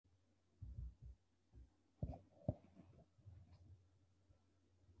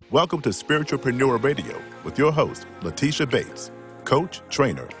Welcome to Spiritualpreneur Radio with your host, Letitia Bates, coach,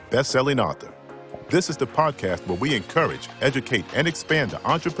 trainer, best-selling author. This is the podcast where we encourage, educate, and expand the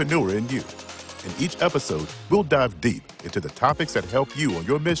entrepreneur in you. In each episode, we'll dive deep into the topics that help you on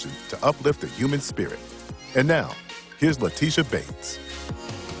your mission to uplift the human spirit. And now, here's Letitia Bates.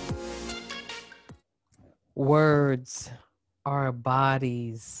 Words are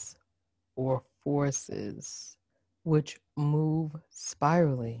bodies or forces which move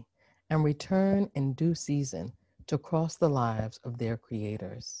spirally and return in due season to cross the lives of their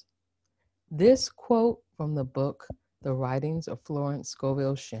creators. This quote from the book, The Writings of Florence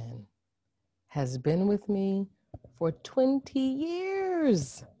Scovel Shinn, has been with me for 20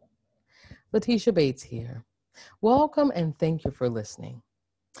 years. Letitia Bates here. Welcome and thank you for listening.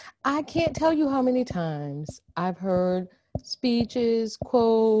 I can't tell you how many times I've heard speeches,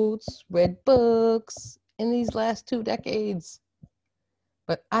 quotes, read books in these last 2 decades,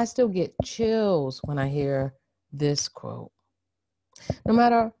 but I still get chills when I hear this quote. No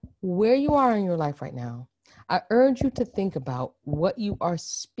matter where you are in your life right now, I urge you to think about what you are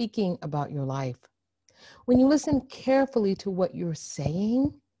speaking about your life. When you listen carefully to what you're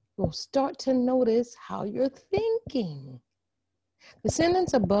saying, you'll start to notice how you're thinking. The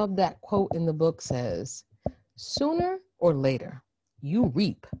sentence above that quote in the book says, "Sooner or later, you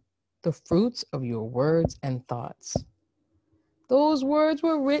reap the fruits of your words and thoughts." Those words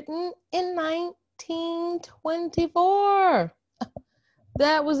were written in 1924.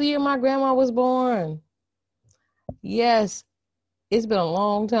 That was the year my grandma was born. Yes, it's been a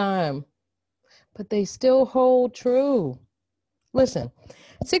long time, but they still hold true. Listen,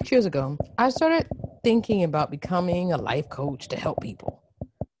 6 years ago, I started thinking about becoming a life coach to help people.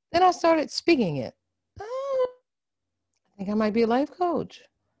 Then I started speaking it. Oh, I think I might be a life coach.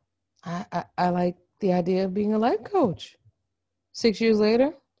 I like the idea of being a life coach. 6 years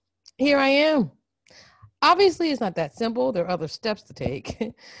later, here I am. Obviously, it's not that simple. There are other steps to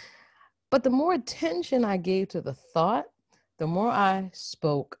take. But the more attention I gave to the thought, the more I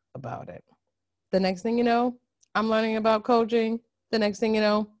spoke about it. The next thing you know, I'm learning about coaching. The next thing you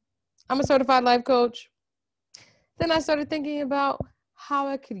know, I'm a certified life coach. Then I started thinking about how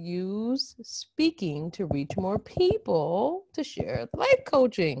I could use speaking to reach more people to share life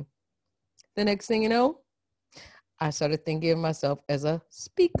coaching. The next thing you know, I started thinking of myself as a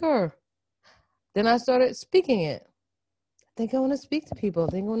speaker. Then I started speaking it. I think I want to speak to people. I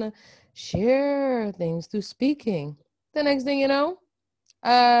think I want to share things through speaking. The next thing you know,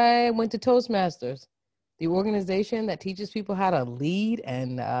 I went to Toastmasters, the organization that teaches people how to lead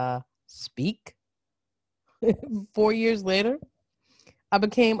and speak. 4 years later, I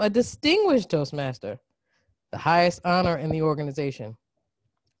became a distinguished Toastmaster, the highest honor in the organization.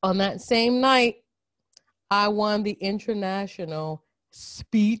 On that same night, I won the International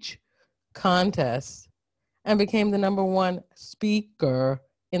Speech Contest and became the number 1 speaker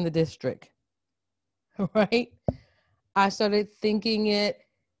in the district, right? I started thinking it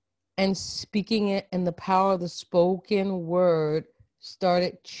and speaking it, and the power of the spoken word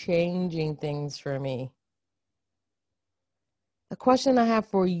started changing things for me. The question I have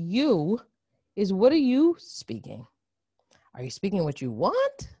for you is, what are you speaking? Are you speaking what you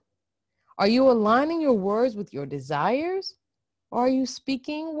want? Are you aligning your words with your desires? Or are you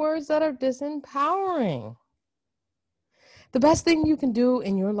speaking words that are disempowering? The best thing you can do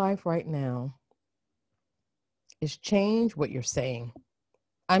in your life right now is change what you're saying.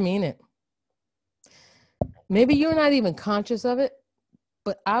 I mean it. Maybe you're not even conscious of it,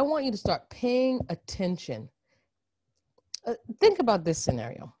 but I want you to start paying attention. Think about this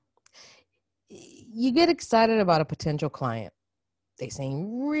scenario. You get excited about a potential client. They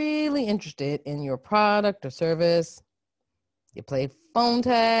seem really interested in your product or service. You play phone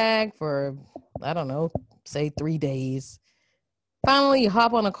tag for, I don't know, say 3 days. Finally, you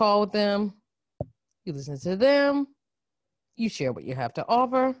hop on a call with them. You listen to them. You share what you have to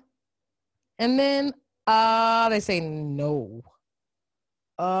offer. And then they say no.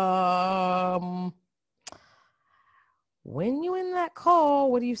 When you're in that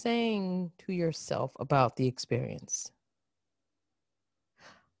call, what are you saying to yourself about the experience?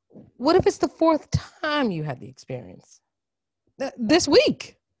 What if it's the 4th time you had the experience? This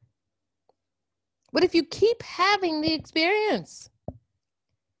week? What if you keep having the experience?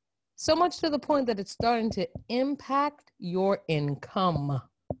 So much to the point that it's starting to impact your income.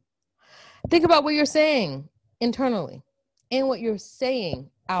 Think about what you're saying internally and what you're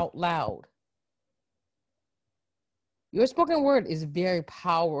saying out loud. Your spoken word is very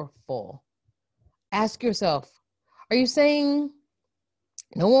powerful. Ask yourself, are you saying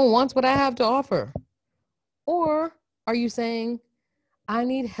no one wants what I have to offer? Or are you saying, I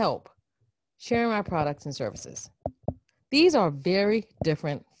need help sharing my products and services. These are very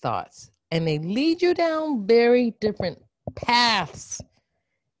different thoughts, and they lead you down very different paths.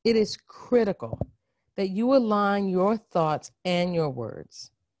 It is critical that you align your thoughts and your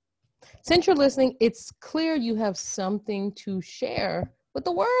words. Since you're listening, it's clear you have something to share with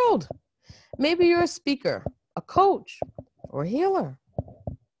the world. Maybe you're a speaker, a coach, or a healer.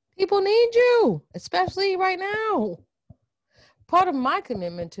 People need you, especially right now. Part of my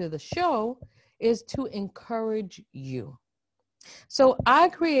commitment to the show is to encourage you. So I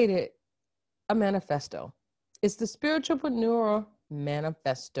created a manifesto. It's the Spiritualpreneur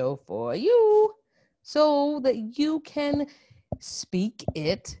Manifesto for you, so that you can speak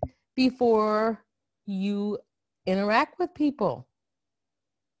it before you interact with people,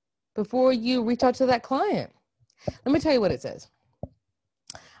 before you reach out to that client. Let me tell you what it says.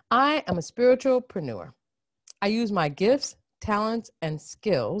 I am a spiritualpreneur. I use my gifts, talents, and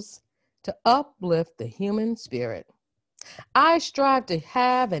skills to uplift the human spirit. I strive to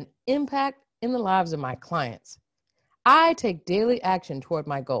have an impact in the lives of my clients. I take daily action toward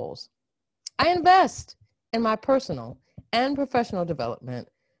my goals. I invest in my personal and professional development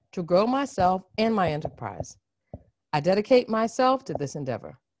to grow myself and my enterprise. I dedicate myself to this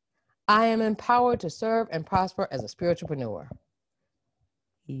endeavor. I am empowered to serve and prosper as a spiritualpreneur.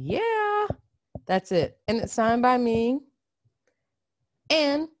 Yeah, that's it. And it's signed by me.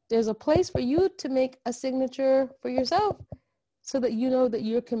 And there's a place for you to make a signature for yourself so that you know that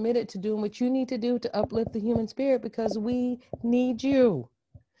you're committed to doing what you need to do to uplift the human spirit, because we need you.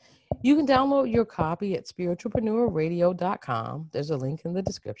 You can download your copy at spiritualpreneurradio.com. There's a link in the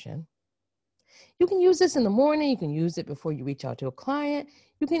description. You can use this in the morning. You can use it before you reach out to a client.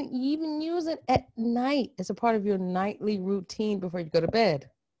 You can even use it at night as a part of your nightly routine before you go to bed.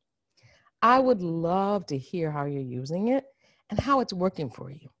 I would love to hear how you're using it and how it's working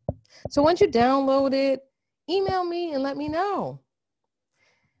for you. So once you download it, email me and let me know.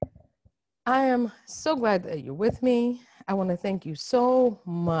 I am so glad that you're with me. I want to thank you so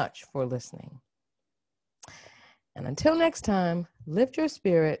much for listening. And until next time, lift your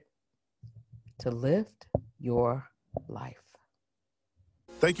spirit to lift your life.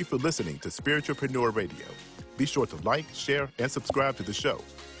 Thank you for listening to Spiritualpreneur Radio. Be sure to like, share, and subscribe to the show.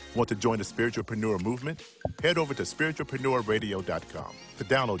 Want to join the Spiritualpreneur movement? Head over to spiritualpreneurradio.com to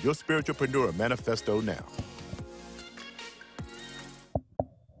download your Spiritualpreneur Manifesto now.